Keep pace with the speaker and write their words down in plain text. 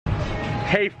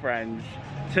Hey friends,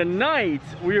 tonight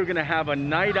we are gonna have a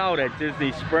night out at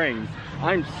Disney Springs.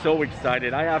 I'm so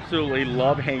excited. I absolutely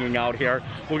love hanging out here.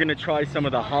 We're gonna try some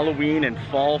of the Halloween and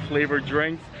fall flavored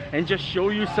drinks and just show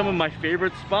you some of my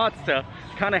favorite spots to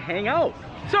kind of hang out.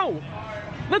 So,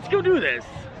 let's go do this.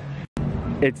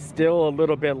 It's still a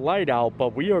little bit light out,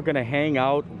 but we are gonna hang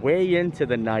out way into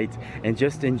the night and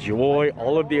just enjoy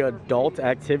all of the adult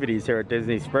activities here at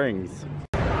Disney Springs.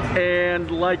 And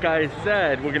like I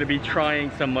said, we're gonna be trying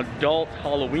some adult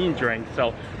Halloween drinks.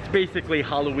 So it's basically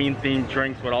Halloween themed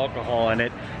drinks with alcohol in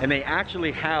it. And they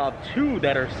actually have two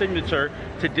that are signature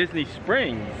to Disney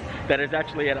Springs that is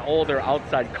actually at all their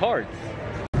outside carts.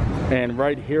 And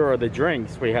right here are the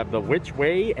drinks. We have the Which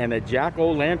Way and the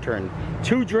Jack-O-Lantern.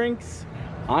 Two drinks.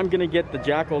 I'm gonna get the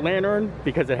Jack-O-Lantern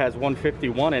because it has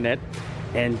 151 in it.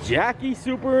 And Jackie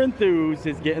Super Enthused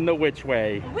is getting the Which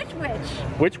Way. Which?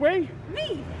 Which way?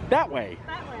 Me. That way.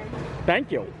 That way.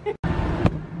 Thank you.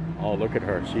 Oh, look at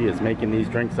her. She is making these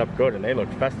drinks up good and they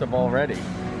look festive already.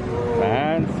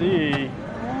 Fancy.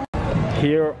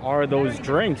 Here are those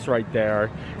drinks right there.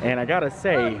 And I gotta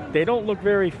say, they don't look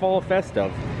very fall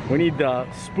festive. We need to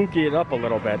spooky it up a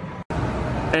little bit.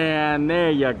 And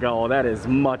there you go. That is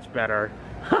much better.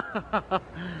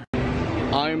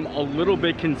 I'm a little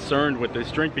bit concerned with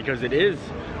this drink because it is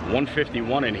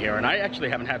 151 in here, and I actually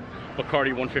haven't had Bacardi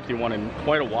 151 in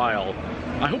quite a while.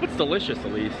 I hope it's delicious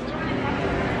at least.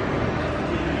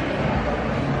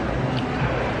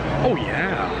 Oh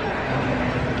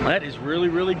yeah, that is really,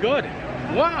 really good.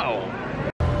 Wow.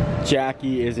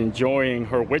 Jackie is enjoying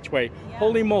her Which Way. Yeah.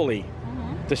 Holy moly,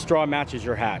 the straw matches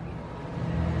your hat.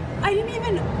 I didn't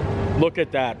even... Look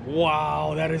at that.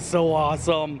 Wow, that is so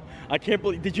awesome. I can't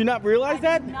believe, did you not realize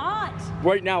that? I did not.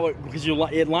 Right now, because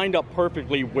it lined up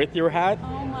perfectly with your hat.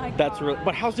 Oh my God. That's real.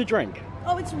 But how's the drink?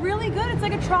 Oh, it's really good. It's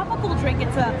like a tropical drink.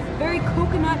 It's a very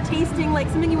coconut tasting, like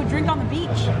something you would drink on the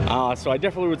beach. So I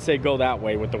definitely would say go that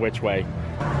way with the Which Way.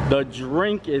 The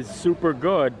drink is super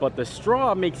good, but the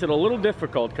straw makes it a little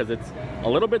difficult because it's a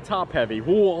little bit top heavy.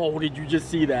 Whoa, did you just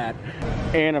see that?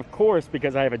 And of course,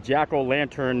 because I have a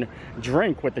Jack-O-Lantern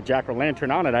drink with the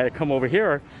Jack-O-Lantern on it, I had to come over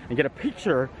here and get a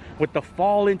picture with the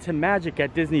Fall into Magic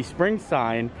at Disney Springs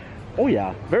sign. Oh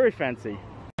yeah, very fancy.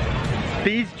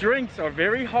 These drinks are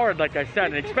very hard, like I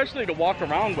said, and especially to walk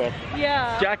around with.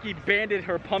 Yeah. Jackie banded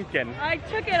her pumpkin. I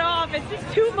took it off. It's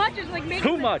just too much. It's like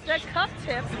making the cup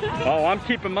tip. Oh, I'm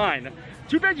keeping mine.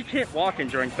 Too bad you can't walk and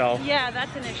drink though. Yeah,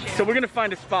 that's an issue. So we're gonna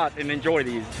find a spot and enjoy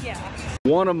these. Yeah.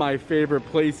 One of my favorite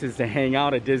places to hang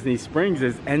out at Disney Springs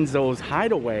is Enzo's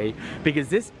Hideaway because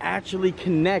this actually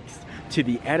connects to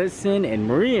the Edison and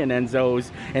Marie and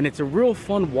Enzo's, and it's a real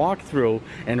fun walkthrough.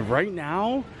 And right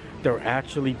now, they're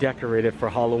actually decorated for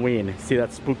Halloween. See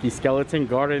that spooky skeleton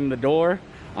guarding the door?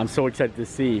 I'm so excited to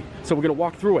see. So we're gonna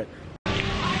walk through it.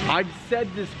 I've said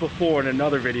this before in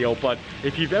another video, but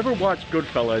if you've ever watched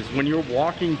Goodfellas, when you're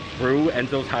walking through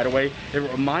Enzo's Hideaway, it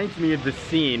reminds me of the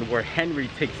scene where Henry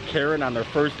takes Karen on their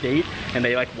first date and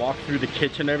they like walk through the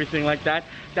kitchen and everything like that.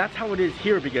 That's how it is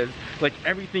here because like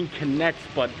everything connects,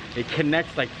 but it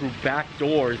connects like through back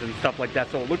doors and stuff like that.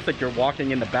 So it looks like you're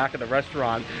walking in the back of the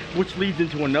restaurant, which leads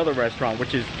into another restaurant,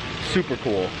 which is super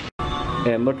cool.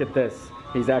 And look at this.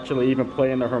 He's actually even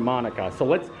playing the harmonica. So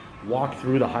let's walk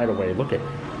through the Hideaway. Look at.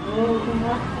 Oh, we can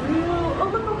walk through. Oh,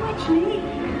 look a witch,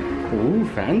 Nate. Ooh,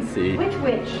 fancy.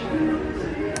 Witch.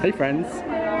 Hey, friends.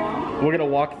 We're gonna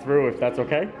walk through if that's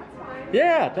okay.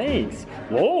 Yeah, thanks.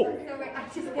 Whoa.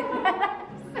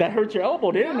 That hurt your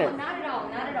elbow, didn't it? No, not at all.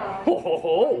 Not at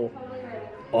all.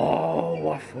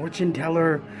 Oh, a fortune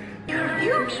teller.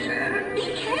 You, sir, be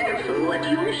careful what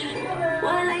you say.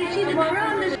 While I see the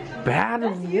promise. Bad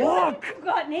luck. You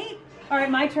got Nate. All right,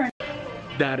 my turn.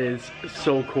 That is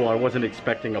so cool. I wasn't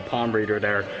expecting a palm reader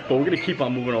there, but we're gonna keep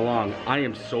on moving along. I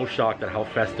am so shocked at how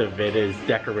festive it is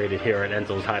decorated here at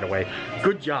Enzo's Hideaway.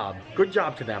 Good job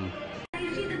to them.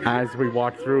 As we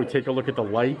walk through, take a look at the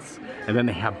lights, and then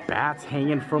they have bats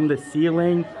hanging from the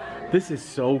ceiling. This is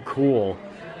so cool.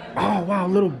 Oh wow,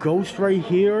 little ghost right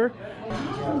here.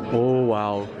 Oh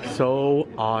wow, so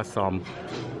awesome.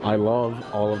 I love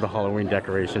all of the Halloween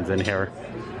decorations in here.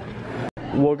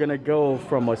 We're gonna go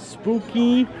from a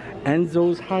spooky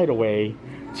Enzo's Hideaway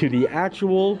to the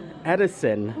actual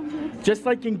Edison, just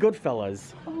like in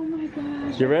Goodfellas. Oh my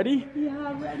gosh. You ready? Yeah,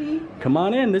 I'm ready. Come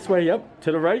on in, this way, yep,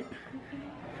 to the right.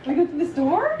 I go through this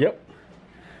door? Yep.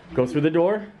 Go through the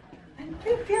door. I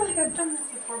do feel like I've done this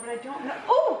before, but I don't know.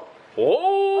 Oh!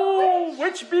 Oh,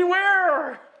 witch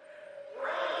beware!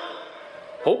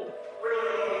 Oh,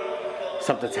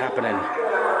 something's happening.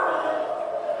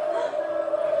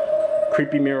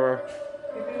 Creepy mirror.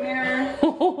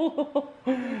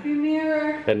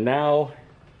 Mirror. And now,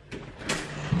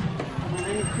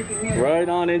 right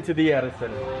on into the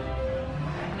Edison.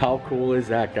 How cool is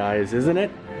that, guys, isn't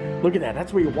it? Look at that,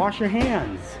 that's where you wash your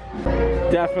hands.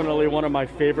 Definitely one of my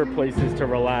favorite places to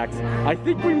relax. I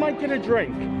think we might get a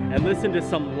drink and listen to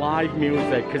some live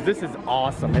music, because this is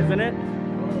awesome, isn't it?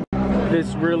 This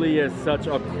really is such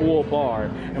a cool bar.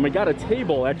 And we got a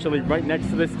table actually right next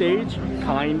to the stage,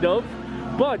 kind of.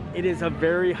 But it is a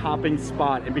very hopping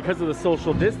spot, and because of the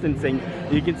social distancing,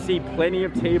 you can see plenty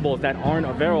of tables that aren't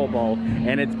available,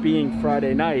 and it's being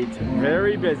Friday night,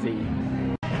 very busy.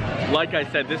 Like I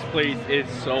said, this place is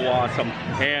so awesome,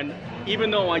 and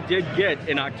even though I did get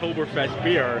an Oktoberfest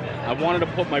beer, I wanted to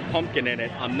put my pumpkin in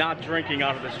it. I'm not drinking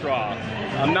out of the straw.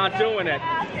 I'm not doing it.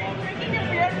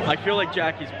 I feel like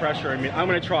Jackie's pressuring me. I'm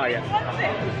gonna try it.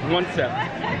 One sip.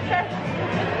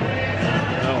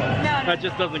 That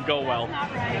just doesn't go well.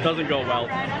 Doesn't go well.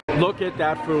 Look at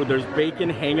that food. There's bacon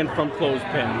hanging from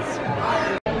clothespins.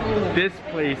 This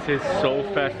place is so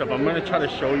festive. I'm gonna try to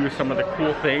show you some of the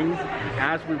cool things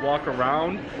as we walk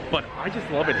around, but I just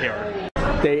love it here.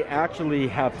 They actually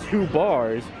have two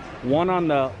bars, one on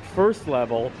the first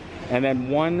level and then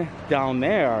one down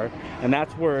there, and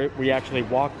that's where we actually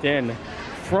walked in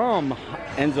from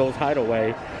Enzo's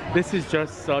Hideaway. This is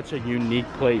just such a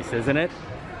unique place, isn't it?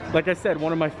 Like I said,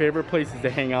 one of my favorite places to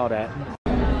hang out at.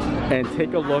 And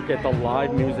take a look at the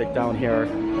live music down here.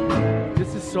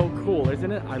 This is so cool,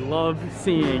 isn't it? I love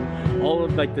seeing all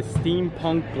of like the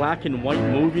steampunk black and white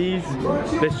movies.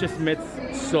 This just fits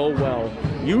so well.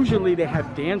 Usually they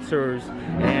have dancers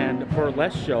and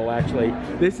burlesque show actually.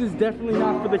 This is definitely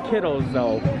not for the kiddos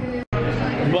though.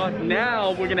 But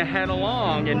now we're gonna head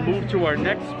along and move to our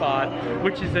next spot,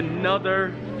 which is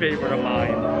another favorite of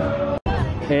mine.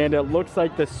 And it looks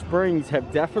like the springs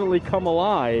have definitely come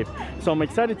alive. So I'm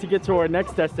excited to get to our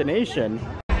next destination.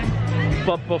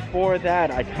 But before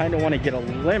that, I kind of want to get a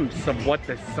glimpse of what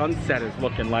the sunset is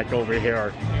looking like over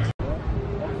here.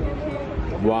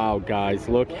 Wow, guys,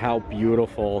 look how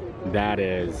beautiful that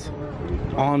is.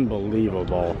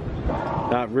 Unbelievable.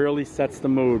 That really sets the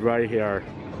mood right here.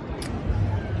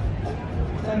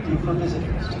 Thank you for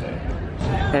visiting us today.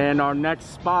 And our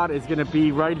next spot is gonna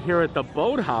be right here at the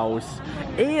boathouse,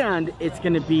 and it's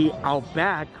gonna be out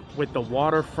back with the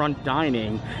waterfront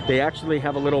dining. They actually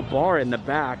have a little bar in the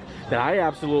back that I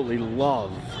absolutely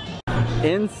love.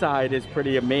 Inside is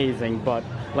pretty amazing, but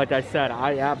like I said,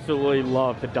 I absolutely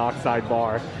love the dockside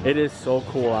bar. It is so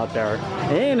cool out there.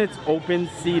 And it's open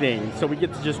seating, so we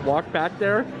get to just walk back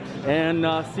there and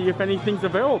see if anything's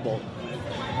available.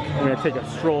 I'm gonna take a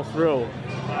stroll through.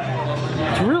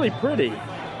 It's really pretty.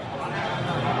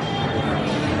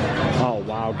 Oh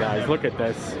wow, guys, look at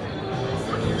this.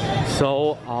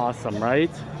 So awesome,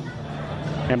 right?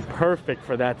 And perfect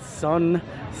for that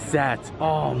sunset.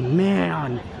 Oh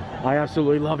man, I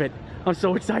absolutely love it. I'm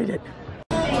so excited.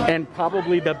 And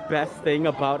probably the best thing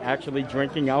about actually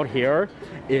drinking out here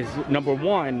is number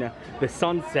one, the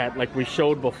sunset like we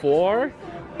showed before,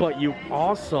 but you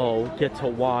also get to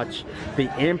watch the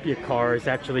amphicars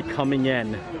actually coming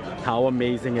in. How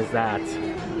amazing is that?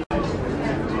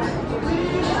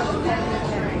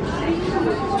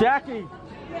 Jackie!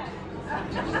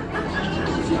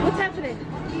 What's happening?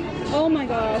 Oh my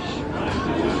gosh.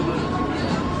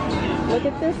 Look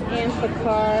at this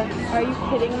amphicar. Are you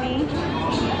kidding me?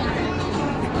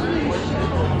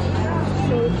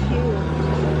 So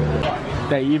cute.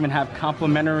 They even have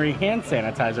complimentary hand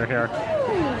sanitizer here.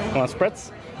 Want to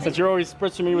spritz? Since you're always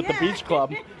spritzing me with the beach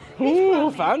club.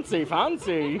 Ooh, fancy,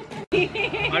 fancy.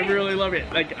 I really love it.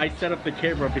 Like, I set up the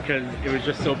camera because it was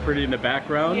just so pretty in the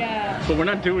background. Yeah. But we're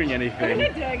not doing anything. We're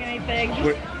not doing anything.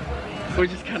 We're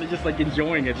just kind of just like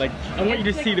enjoying it. Like, I want you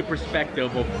to see the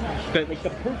perspective of the, like, the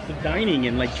perks of dining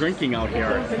and like drinking out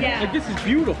here. Yeah. Like, this is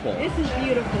beautiful. This is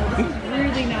beautiful. This is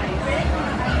really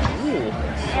nice. Cool.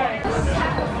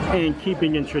 And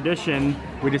keeping in tradition,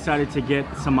 we decided to get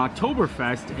some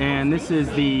Oktoberfest, and this is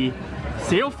the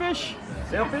Sailfish?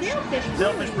 Sailfish?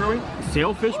 Sailfish Brewing?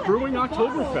 Sailfish Brewing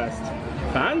Oktoberfest.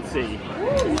 Fancy.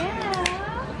 Ooh, yeah.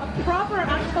 A proper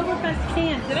Oktoberfest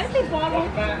can. Did I say bottle?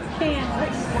 Can.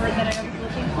 That's the word that I was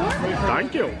looking for.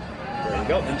 Thank you. There you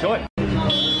go. Enjoy.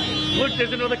 Look,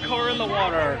 there's another car in the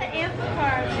water. The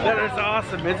amphicar. That is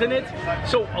awesome, isn't it?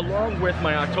 So along with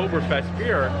my Oktoberfest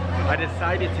beer, I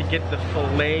decided to get the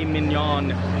filet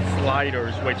mignon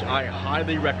sliders, which I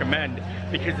highly recommend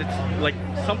because it's like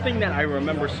something that I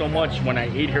remember so much when I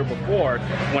ate here before.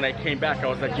 When I came back, I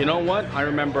was like, you know what? I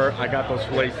remember I got those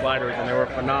filet sliders and they were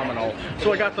phenomenal.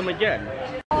 So I got them again.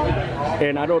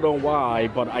 And I don't know why,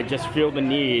 but I just feel the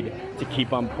need to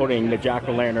keep on putting the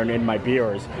jack-o'-lantern in my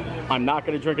beers. I'm not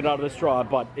gonna drink it out of the straw,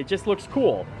 but it just looks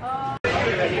cool.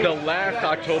 The last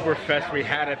Oktoberfest we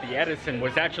had at the Edison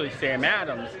was actually Sam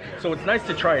Adams, so it's nice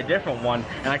to try a different one.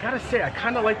 And I gotta say, I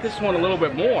kind of like this one a little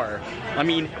bit more. I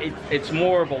mean, it's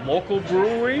more of a local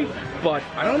brewery, but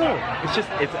I don't know. It's just,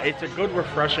 it's a good,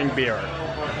 refreshing beer.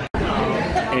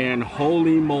 And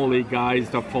holy moly, guys,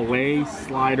 the filet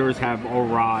sliders have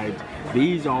arrived.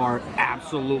 These are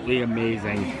absolutely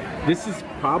amazing. This is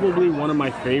probably one of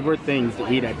my favorite things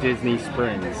to eat at Disney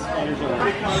Springs.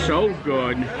 So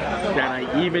good that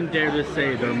I even dare to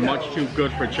say they're much too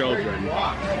good for children.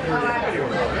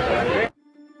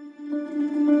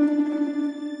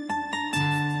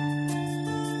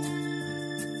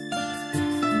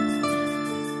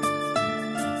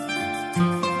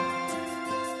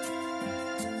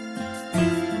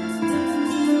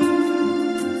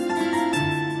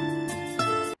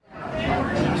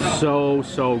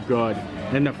 So good.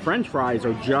 And the French fries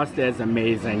are just as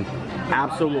amazing.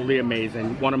 Absolutely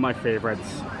amazing. One of my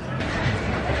favorites.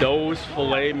 Those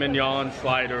filet mignon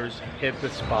sliders hit the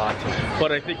spot.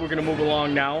 But I think we're gonna move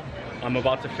along now. I'm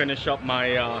about to finish up my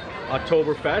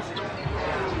Oktoberfest.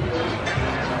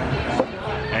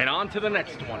 And on to the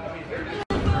next one.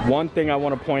 One thing I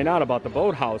want to point out about the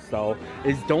boathouse though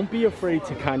is don't be afraid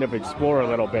to kind of explore a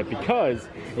little bit, because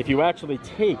if you actually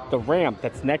take the ramp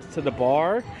that's next to the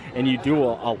bar and you do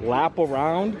a lap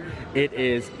around, it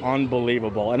is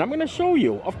unbelievable. And I'm going to show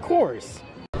you, of course.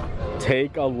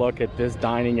 Take a look at this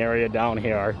dining area down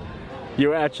here.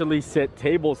 You actually sit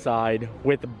tableside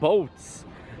with boats.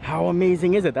 How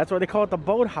amazing is it? That's why they call it the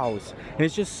boathouse. And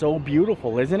it's just so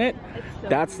beautiful, isn't it?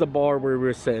 That's the bar where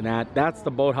we're sitting at. That's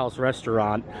the Boathouse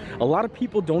restaurant. A lot of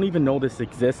people don't even know this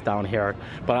exists down here,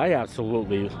 but I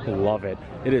absolutely love it.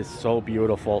 It is so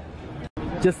beautiful.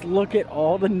 Just look at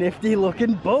all the nifty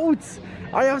looking boats.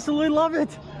 I absolutely love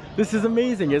it. This is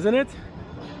amazing, isn't it?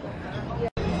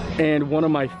 And one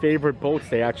of my favorite boats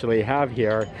they actually have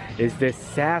here is this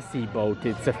Sassy boat.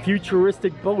 It's a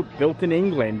futuristic boat built in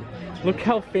England. Look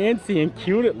how fancy and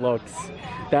cute it looks.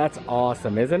 That's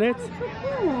awesome, isn't it?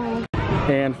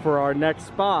 And for our next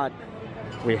spot,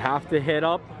 we have to hit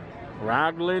up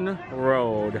Raglan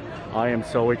Road. I am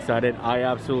so excited. I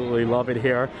absolutely love it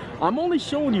here. I'm only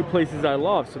showing you places I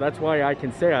love, so that's why I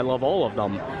can say I love all of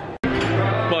them.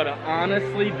 But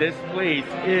honestly, this place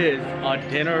is a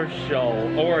dinner show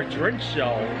or a drink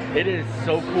show. It is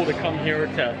so cool to come here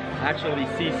to actually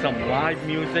see some live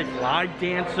music, live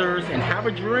dancers, and have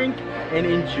a drink and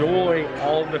enjoy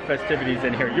all the festivities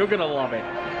in here. You're gonna love it.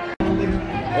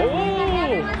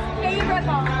 Oh!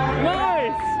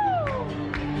 Nice!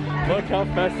 Look how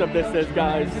festive this is,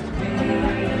 guys.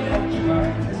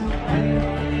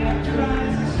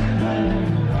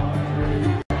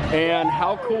 And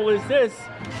how cool is this?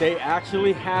 They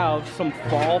actually have some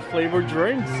fall flavored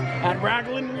drinks at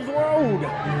Raglan Road.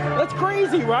 That's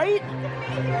crazy, right?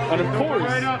 And of course,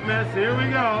 Right up, miss. Here we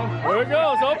go. there it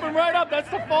goes. Open right up. That's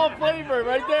the fall flavor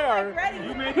right there.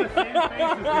 You made the same face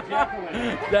as the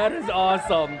jack-o'-lantern. That is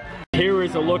awesome. Here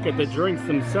is a look at the drinks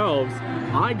themselves.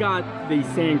 I got the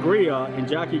sangria and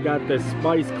Jackie got the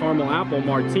spiced caramel apple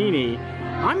martini.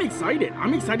 I'm excited.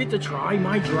 I'm excited to try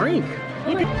my drink.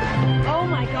 Oh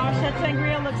my gosh, that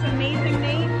sangria looks amazing,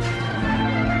 Nate.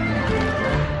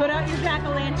 Put out your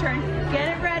jack-o'-lantern.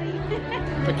 Get it ready.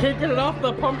 I can't get it off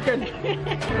the pumpkin.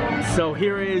 So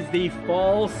here is the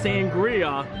fall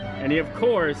sangria. And of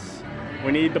course,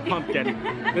 we need the pumpkin.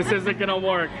 This isn't gonna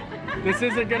work. This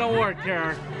isn't gonna work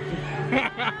here.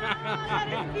 That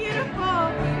is beautiful.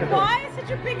 Why is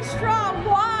such a big straw?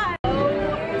 Why?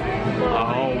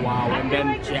 Oh wow, and then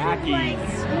like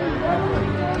Jackie's.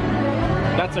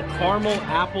 That's a caramel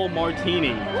apple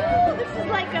martini. Ooh, this is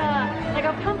like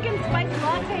a pumpkin spice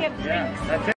latte of drinks. Yeah,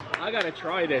 that's it. I gotta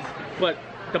try this, but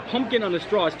the pumpkin on the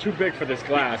straw is too big for this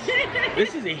glass.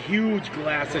 This is a huge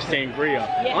glass of sangria.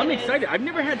 Yeah, I'm excited. I've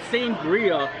never had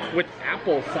sangria with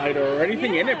apple cider or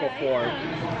anything in it before.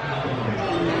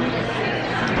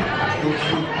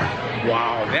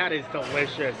 Wow, that is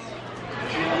delicious.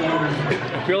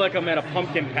 I feel like I'm at a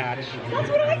pumpkin patch. That's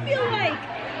what I feel like.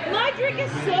 My drink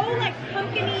is so like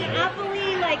pumpkin-y,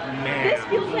 apple-y, like this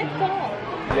feels like fall.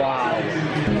 Wow.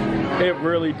 It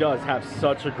really does have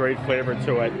such a great flavor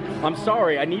to it. I'm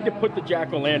sorry, I need to put the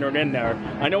jack-o'-lantern in there.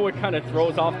 I know it kind of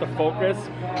throws off the focus,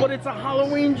 but it's a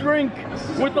Halloween drink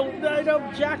with a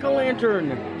light-up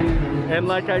jack-o'-lantern. And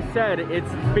like I said,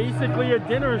 it's basically a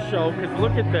dinner show, because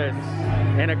look at this.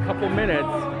 In a couple minutes,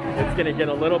 it's gonna get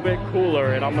a little bit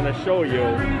cooler and I'm gonna show you,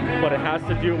 but it has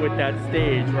to do with that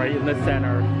stage right in the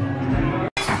center.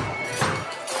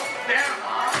 Down.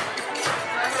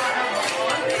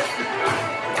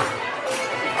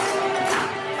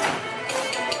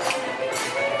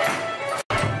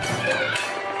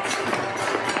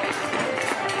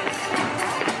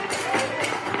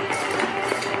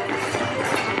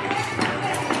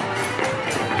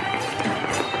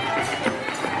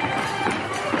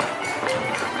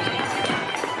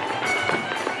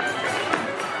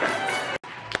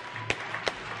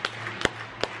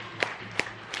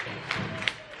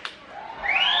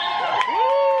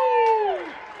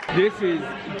 is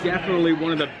definitely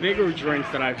one of the bigger drinks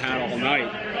that I've had all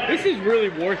night. This is really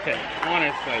worth it,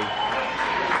 honestly.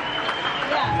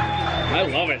 Yeah. I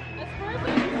love it. That's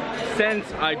perfect.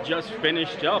 Since I just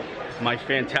finished up my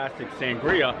fantastic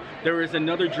sangria, there is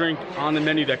another drink on the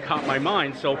menu that caught my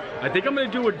mind. So I think I'm gonna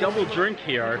do a double drink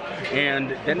here,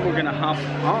 and then we're gonna hop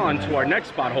on to our next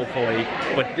spot, hopefully.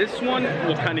 But this one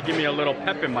will kind of give me a little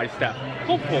pep in my step,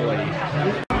 hopefully.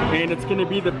 And it's gonna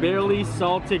be the barely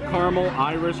salted caramel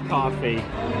Irish coffee.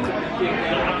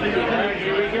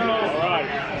 Here we go. All right.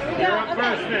 You're up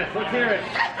first, Smith. Let's hear it.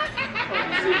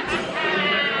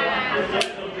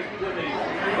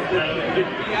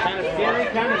 Kind of scary,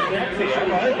 kind of sexy. I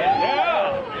like it.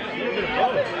 Yeah.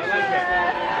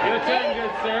 Your turn,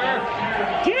 good sir.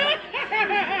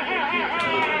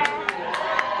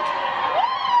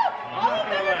 All of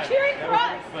them are cheering for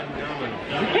us. I'm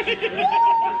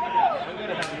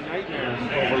gonna have nightmares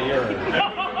over your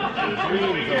dreams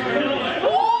over here.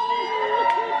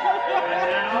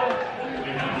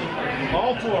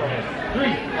 All four of us.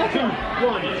 3, 2,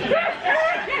 1.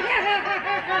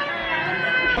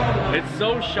 It's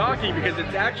so shocking because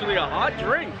it's actually a hot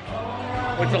drink.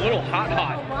 It's a little hot.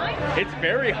 It's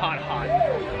very hot.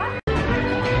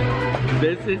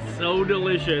 This is so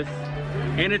delicious.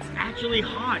 And it's actually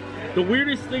hot. The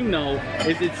weirdest thing though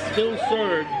is it's still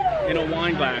served in a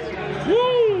wine glass.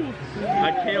 Woo!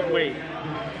 I can't wait.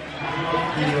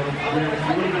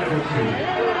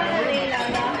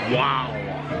 Wow.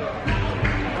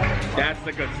 That's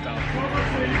the good stuff.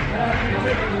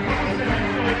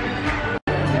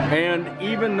 And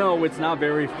even though it's not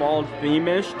very fall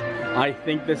themished, I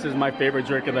think this is my favorite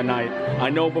drink of the night. I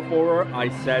know before I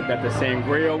said that the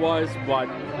sangria was, but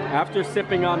after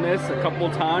sipping on this a couple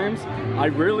times, I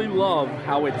really love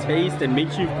how it tastes and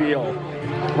makes you feel.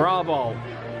 Bravo.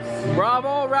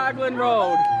 Bravo, Raglan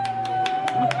Road.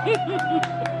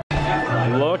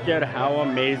 Look at how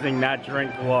amazing that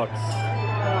drink looks.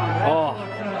 Oh,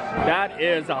 that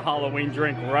is a Halloween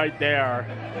drink right there.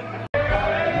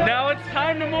 Now it's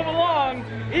time to move along.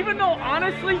 Even though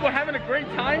honestly we're having a great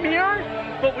time here,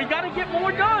 but we gotta get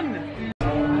more done.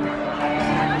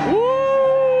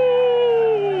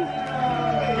 Woo!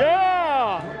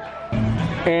 Yeah!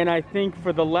 And I think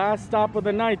for the last stop of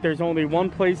the night, there's only one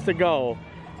place to go,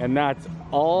 and that's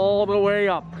all the way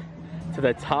up to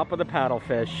the top of the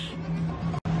Paddlefish.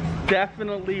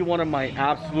 Definitely one of my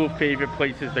absolute favorite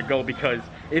places to go because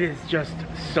it is just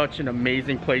such an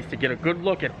amazing place to get a good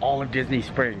look at all of Disney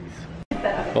Springs.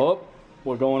 Oh,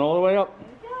 we're going all the way up.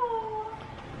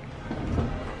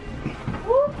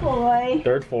 Oh boy.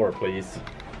 3rd floor, please.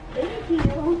 Thank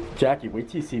you. Jackie, wait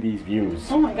till you see these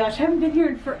views. Oh my gosh, I haven't been here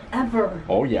in forever.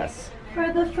 Oh yes.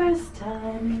 For the first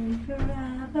time in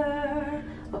forever.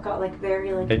 Oh, it got like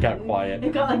very like. It got quiet.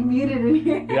 It got like muted in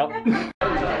here. Yep.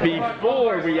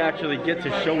 Before we actually get to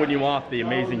showing you off the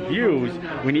amazing views,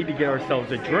 we need to get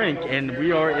ourselves a drink, and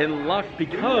we are in luck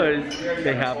because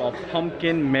they have a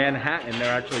pumpkin Manhattan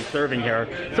they're actually serving here.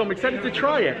 So I'm excited to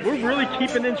try it. We're really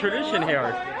keeping in tradition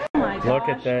here. Oh my gosh. Look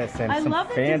at this, and some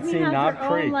fancy Knob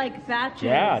Creek. Like batches.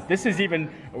 Yeah, this is even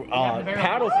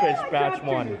Paddlefish batch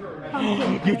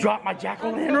 1. You dropped my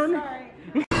jack-o'-lantern?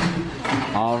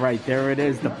 All right, there it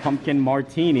is, the pumpkin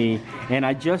martini. And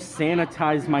I just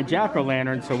sanitized my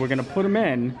jack-o'-lantern, so we're gonna put them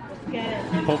in. Get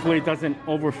it. Hopefully it doesn't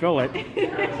overfill it.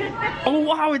 Oh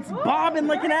wow, it's bobbing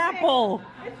like an apple.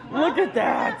 Look at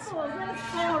that. That's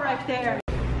full right there.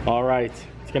 All right,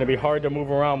 it's gonna be hard to move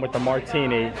around with the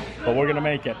martini, but we're gonna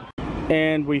make it.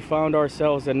 And we found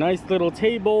ourselves a nice little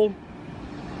table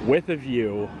with a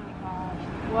view.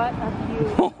 What a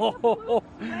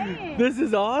view. This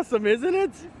is awesome, isn't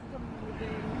it?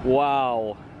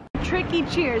 Wow. Tricky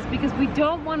cheers because we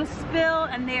don't want to spill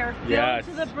and they are filled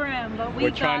to the brim, but we're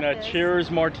trying to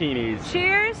cheers martinis.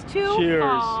 Cheers to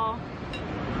fall.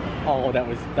 Oh, that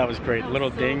was great. Little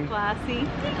so ding. Classy.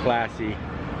 Classy.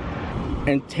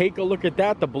 And take a look at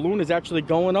that. The balloon is actually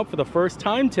going up for the first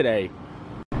time today.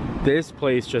 This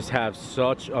place just has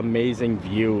such amazing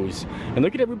views. And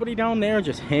look at everybody down there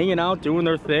just hanging out, doing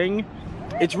their thing.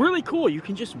 It's really cool. You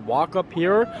can just walk up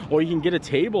here or you can get a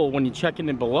table when you check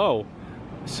in below.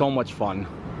 So much fun.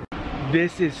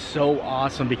 This is so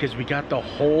awesome because we got the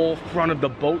whole front of the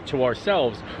boat to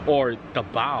ourselves, or the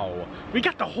bow. We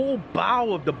got the whole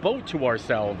bow of the boat to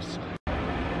ourselves.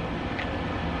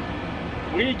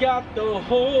 We got the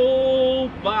whole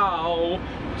bow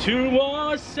to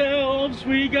ourselves.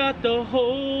 We got the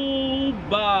whole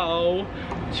bow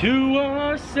to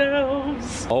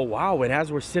ourselves. Oh wow, and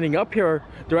as we're sitting up here,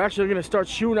 they're actually gonna start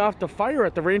shooting off the fire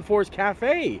at the Rainforest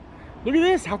Cafe. Look at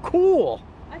this, how cool.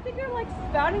 I think they're like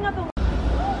spouting out the...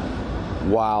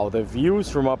 Wow, the views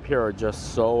from up here are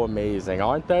just so amazing,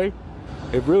 aren't they?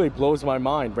 It really blows my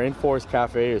mind. Rainforest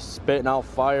Cafe is spitting out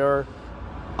fire.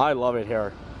 I love it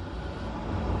here.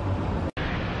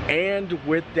 And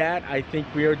with that, I think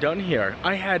we are done here.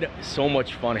 I had so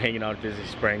much fun hanging out at Disney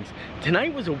Springs.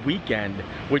 Tonight was a weekend,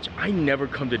 which I never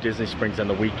come to Disney Springs on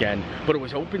the weekend, but it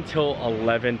was open till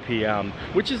 11 p.m.,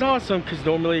 which is awesome because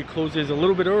normally it closes a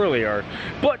little bit earlier.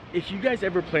 But if you guys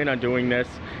ever plan on doing this,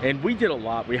 and we did a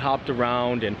lot, we hopped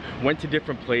around and went to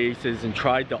different places and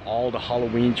tried all the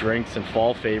Halloween drinks and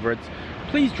fall favorites,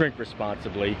 please drink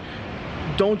responsibly.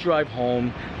 Don't drive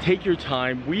home, take your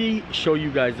time. We show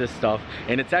you guys this stuff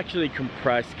and it's actually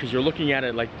compressed because you're looking at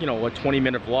it like, you know, a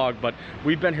 20-minute vlog, but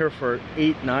we've been here for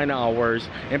 8-9 hours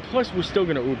and plus we're still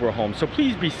gonna Uber home, so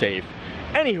please be safe.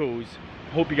 Anywho's,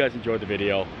 hope you guys enjoyed the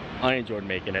video. I enjoyed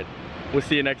making it. We'll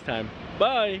see you next time.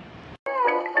 Bye.